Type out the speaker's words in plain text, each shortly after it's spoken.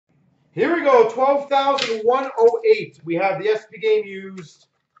Here we go, 12,108. We have the SP game used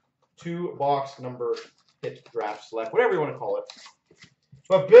to box number hit draft select, whatever you want to call it.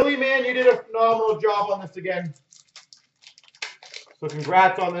 But Billy, man, you did a phenomenal job on this again. So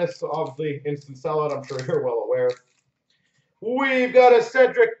congrats on this. Obviously, instant sellout, I'm sure you're well aware. We've got a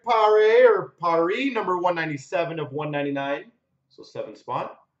Cedric Pare, or Pari, number 197 of 199. So 7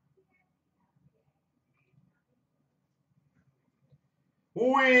 spot.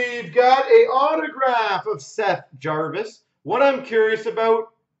 We've got an autograph of Seth Jarvis. What I'm curious about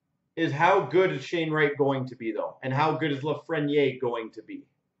is how good is Shane Wright going to be, though? And how good is Lafreniere going to be?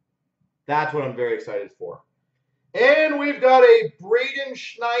 That's what I'm very excited for. And we've got a Braden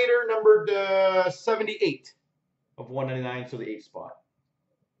Schneider, numbered 78 of 199, so the 8th spot.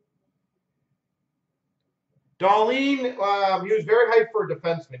 Darlene, he was very hyped for a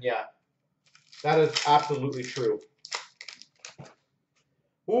defenseman, yeah. That is absolutely true.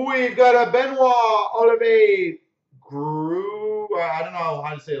 We've got a Benoit Olivier Gru. I don't know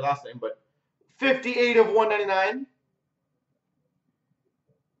how to say the last name, but 58 of 199.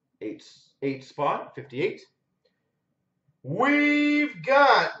 8th spot, 58. We've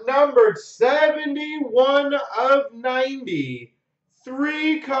got numbered 71 of 90.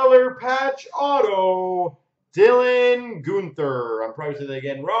 3-color patch auto, Dylan Guenther. I'm probably saying that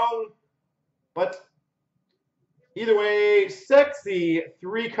again wrong, but either way, sexy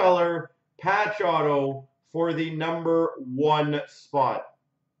 3-color patch auto for the number 1 spot.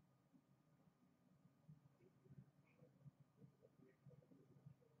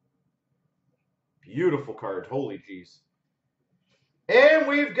 Beautiful card. Holy jeez. And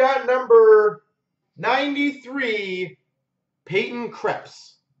we've got number 93, Peyton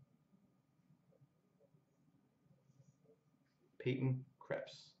Krebs. Peyton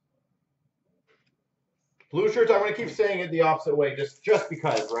Krebs. Blue shirts, I'm going to keep saying it the opposite way, just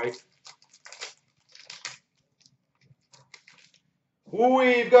because, right?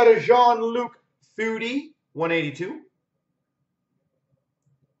 We've got a Jean-Luc Foodie, 182.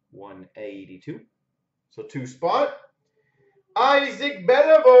 182. So 2 spot. Isaac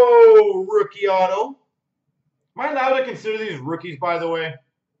Benevo, rookie auto. Am I allowed to consider these rookies, by the way?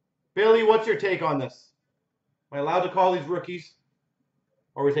 Billy, what's your take on this? Am I allowed to call these rookies?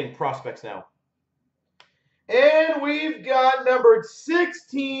 Or are we saying prospects now? And we've got numbered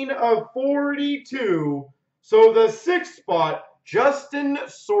 16 of 42. So the 6th spot, Justin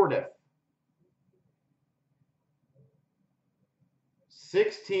Sordiff.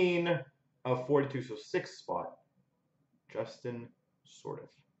 16 of 42, so 6th spot, Justin Sordiff.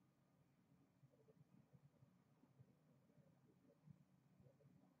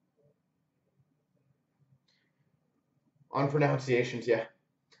 On pronunciations, yeah.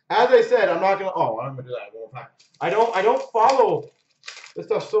 As I said, I'm not gonna. Oh, I'm gonna do that one more time. I don't follow this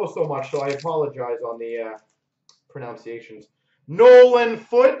stuff so much, so I apologize on the pronunciations. Nolan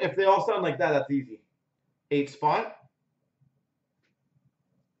Foote. If they all sound like that, that's easy. 8th spot.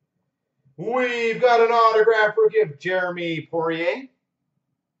 We've got an autograph rookie of Jeremy Poirier.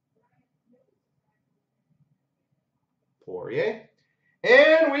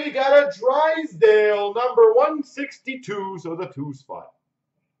 And we got a Drysdale, number 162, so the 2 spot.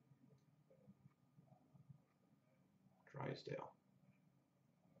 Drysdale.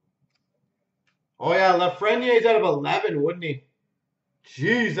 Oh, yeah, Lafreniere's out of 11, wouldn't he?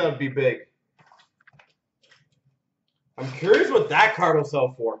 Jeez, that would be big. I'm curious what that card will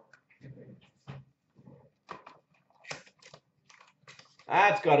sell for.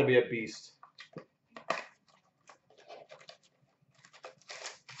 That's got to be a beast.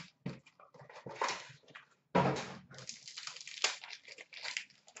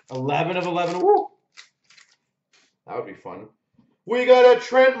 $11 of 11. Woo! That would be fun. We got a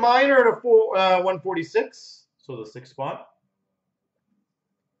Trent Miner at a 146, so the 6th spot.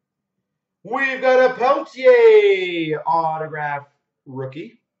 We've got a Peltier autograph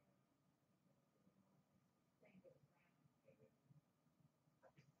rookie.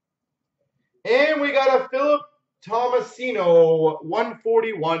 And we got a Philip Tomasino,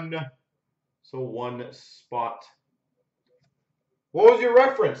 141, so 1 spot. What was your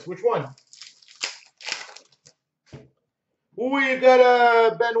reference? Which one? We've got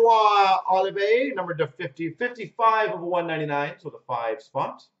a Benoit Olivier, number to 55 of 199, so the 5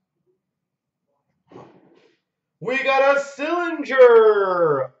 spot. We got a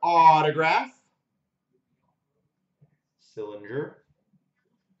Sillinger autograph. Sillinger.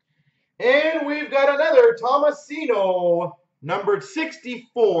 And we've got another Tomasino, numbered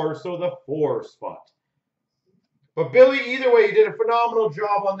 64, so the 4 spot. But Billy, either way, you did a phenomenal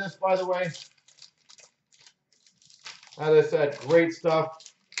job on this, by the way. As I said, great stuff.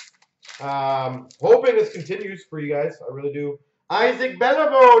 Hoping this continues for you guys. I really do. Isaac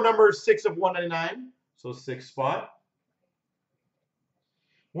Bellavo, number 6 of 199. So 6 spot.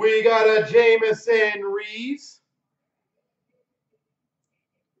 We got a Jameson Rees.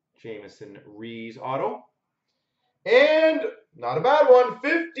 Jameson Rees auto. And not a bad one,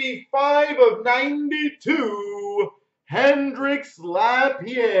 55 of 92, Hendrix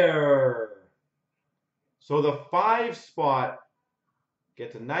Lapierre. So the 5 spot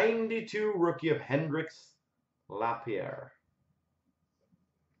gets a 92 rookie of Hendrix Lapierre.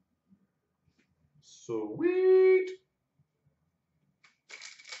 Sweet.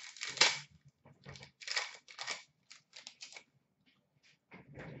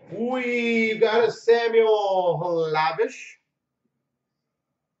 We've got a Samuel Lavish,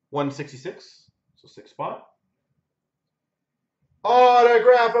 166, so 6 spot.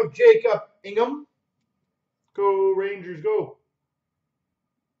 Autograph of Jacob Ingham. Go Rangers, go.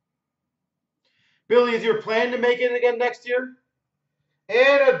 Billy, is your plan to make it again next year?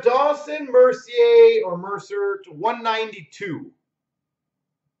 And a Dawson Mercier or Mercer to 192.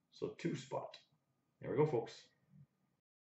 So 2 spot. There we go, folks.